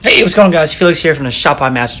Hey, what's going on, guys? Felix here from the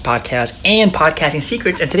Shopify Masters Podcast and Podcasting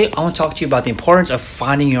Secrets. And today I want to talk to you about the importance of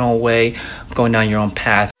finding your own way, going down your own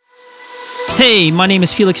path. Hey, my name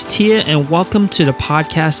is Felix Tia, and welcome to the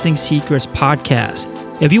Podcasting Secrets Podcast.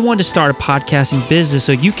 If you want to start a podcasting business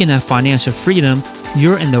so you can have financial freedom,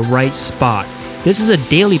 you're in the right spot. This is a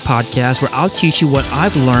daily podcast where I'll teach you what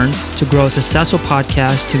I've learned to grow a successful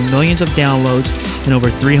podcast to millions of downloads and over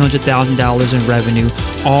 $300,000 in revenue,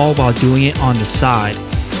 all while doing it on the side.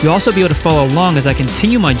 You'll also be able to follow along as I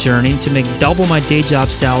continue my journey to make double my day job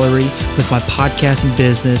salary with my podcasting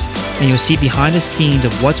business, and you'll see behind the scenes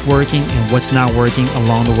of what's working and what's not working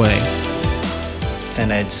along the way.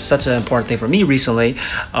 And it's such an important thing for me recently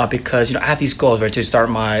because I have these goals, right, to start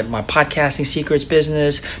my podcasting secrets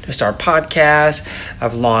business, to start podcasts.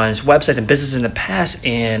 I've launched websites and businesses in the past,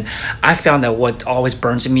 and I found that what always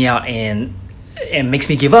burns me out and makes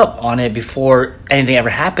me give up on it before anything ever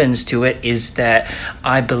happens to it is that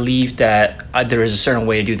I believe that there is a certain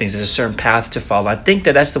way to do things. There's a certain path to follow. I think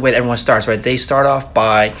that that's the way that everyone starts, right? They start off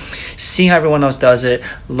by seeing how everyone else does it,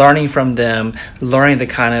 learning from them, learning the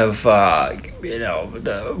kind of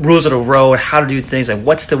the rules of the road, how to do things, like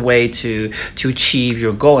what's the way to achieve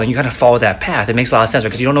your goal, and you kind of follow that path. It makes a lot of sense, right?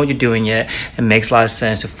 Because you don't know what you're doing yet. It makes a lot of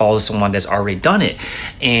sense to follow someone that's already done it.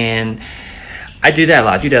 And I do that a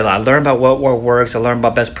lot. I learn about what works. I learn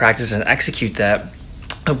about best practices and execute that.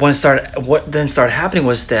 What then started happening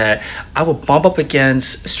was that I would bump up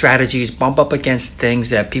against strategies, bump up against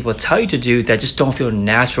things that people tell you to do that just don't feel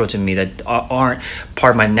natural to me, that aren't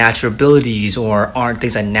part of my natural abilities or aren't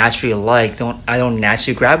things I naturally like. I don't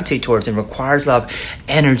naturally gravitate towards. It requires a lot of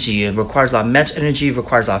energy. It requires a lot of mental energy. It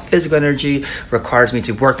requires a lot of physical energy. It requires me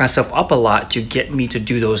to work myself up a lot to get me to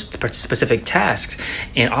do those specific tasks.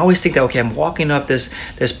 And I always think that, okay, I'm walking up this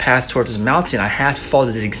path towards this mountain. I have to follow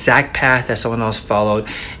this exact path that someone else followed,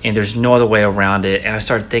 and there's no other way around it. And I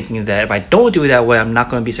started thinking that if I don't do it that way, I'm not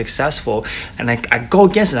going to be successful. And I go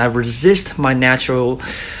against it. I resist my natural,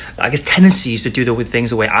 tendencies to do the things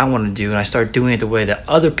the way I want to do. And I start doing it the way that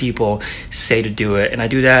other people say to do it. And I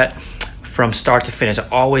do that from start to finish. I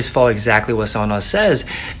always follow exactly what someone else says,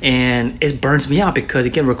 and it burns me out because,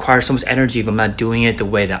 again, it requires so much energy if I'm not doing it the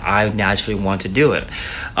way that I naturally want to do it.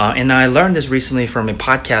 And I learned this recently from a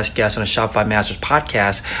podcast guest on a Shopify Masters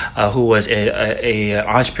podcast who was a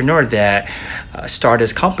entrepreneur that started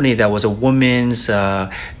his company that was a woman's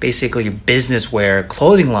basically business wear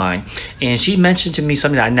clothing line. And she mentioned to me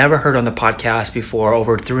something that I never heard on the podcast before,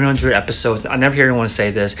 over 300 episodes. I never heard anyone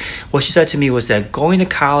say this. What she said to me was that going to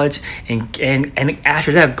college and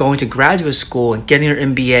after that, going to graduate school and getting her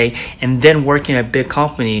MBA and then working at a big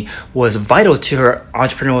company was vital to her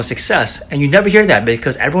entrepreneurial success. And you never hear that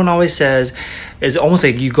because everyone always says, it's almost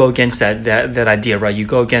like you go against that idea, right? You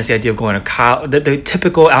go against the idea of going to college. The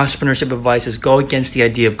typical entrepreneurship advice is go against the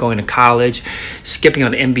idea of going to college, skipping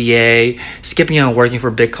on an MBA, skipping on working for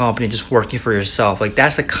a big company, just working for yourself. Like,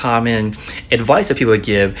 that's the common advice that people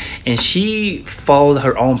give. And she followed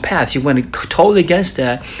her own path. She went totally against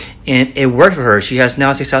that, and it worked for her. She has now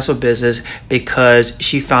a successful business because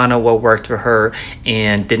she found out what worked for her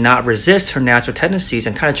and did not resist her natural tendencies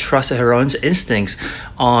and kind of trusted her own instincts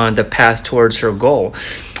on the path towards her goal.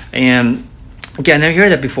 And again, I never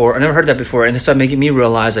heard that before, and it started making me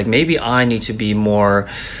realize, like, maybe I need to be more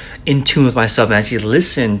in tune with myself and actually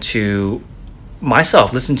listen to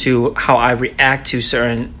myself, listen to how I react to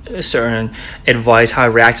certain advice, how I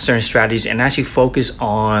react to certain strategies, and actually focus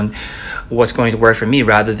on what's going to work for me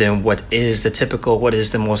rather than what is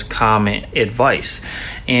the most common advice.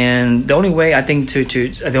 And the only way I think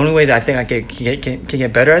I can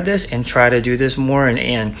get better at this and try to do this more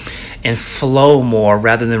and flow more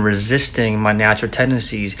rather than resisting my natural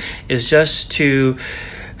tendencies is just to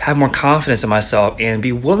have more confidence in myself and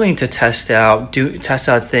be willing to test out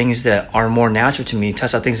things that are more natural to me,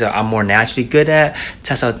 test out things that I'm more naturally good at,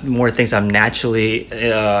 test out more things I'm naturally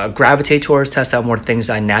gravitate towards, test out more things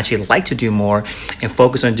I naturally like to do more, and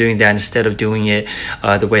focus on doing that instead of doing it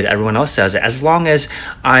the way that everyone else says it. As long as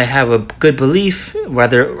I have a good belief,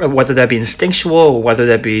 whether that be instinctual or whether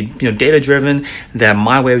that be data driven, that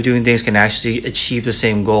my way of doing things can actually achieve the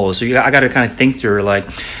same goals. So I got to kind of think through, like,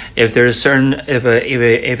 if there's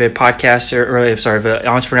if an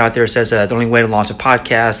entrepreneur out there says that the only way to launch a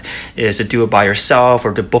podcast is to do it by yourself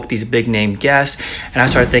or to book these big name guests, and I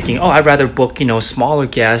started thinking, I'd rather book smaller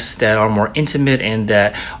guests that are more intimate and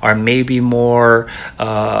that are maybe more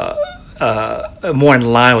more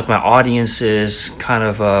in line with my audience's kind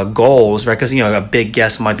of goals, right? Because a big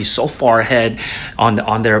guest might be so far ahead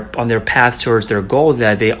on their path towards their goal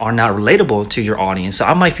that they are not relatable to your audience. So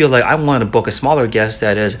I might feel like I want to book a smaller guest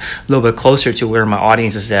that is a little bit closer to where my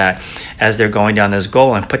audience is at as they're going down this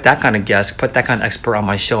goal, and put that kind of guest, put that kind of expert on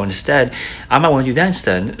my show instead. I might want to do that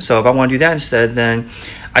instead. So if I want to do that instead, then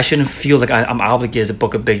I shouldn't feel like I'm obligated to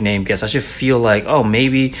book a big name guest. I should feel like, oh,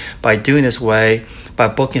 maybe by doing this way, by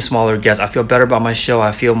booking smaller guests, I feel better about my show.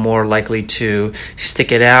 I feel more likely to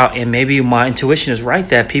stick it out. And maybe my intuition is right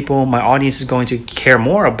that my audience is going to care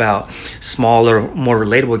more about smaller, more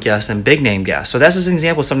relatable guests than big name guests. So that's just an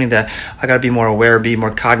example of something that I got to be more aware, be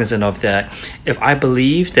more cognizant of, that if I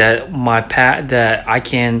believe that that I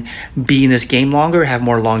can be in this game longer, have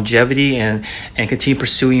more longevity, and continue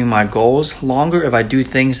pursuing my goals longer, if I do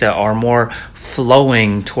things that are more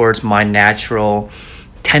flowing towards my natural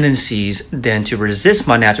tendencies than to resist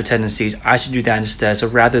my natural tendencies, I should do that instead. So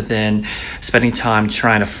rather than spending time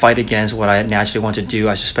trying to fight against what I naturally want to do,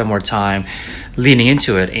 I should spend more time leaning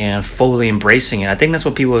into it and fully embracing it. I think that's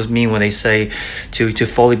what people mean when they say to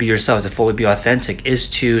fully be yourself, to fully be authentic, is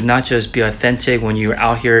to not just be authentic when you're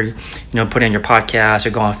out here, putting on your podcast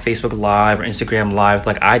or go on Facebook Live or Instagram Live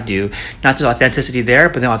like I do. Not just authenticity there,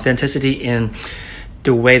 but then authenticity in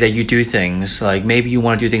the way that you do things. Like maybe you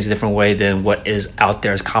want to do things a different way than what is out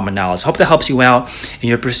there as common knowledge. Hope that helps you out in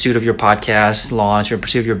your pursuit of your podcast launch, or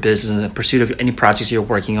pursuit of your business, and pursuit of any projects you're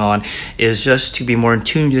working on, is just to be more in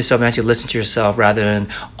tune with yourself and actually listen to yourself rather than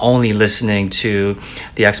only listening to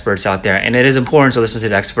the experts out there. And it is important to listen to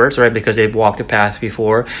the experts, right? Because they've walked the path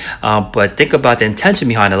before. But think about the intention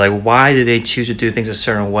behind it. Like, why did they choose to do things a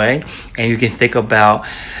certain way? And you can think about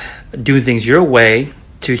doing things your way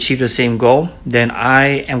to achieve the same goal. Then I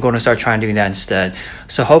am going to start trying doing that instead.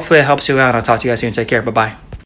 So hopefully it helps you out. I'll talk to you guys soon. Take care. Bye-bye.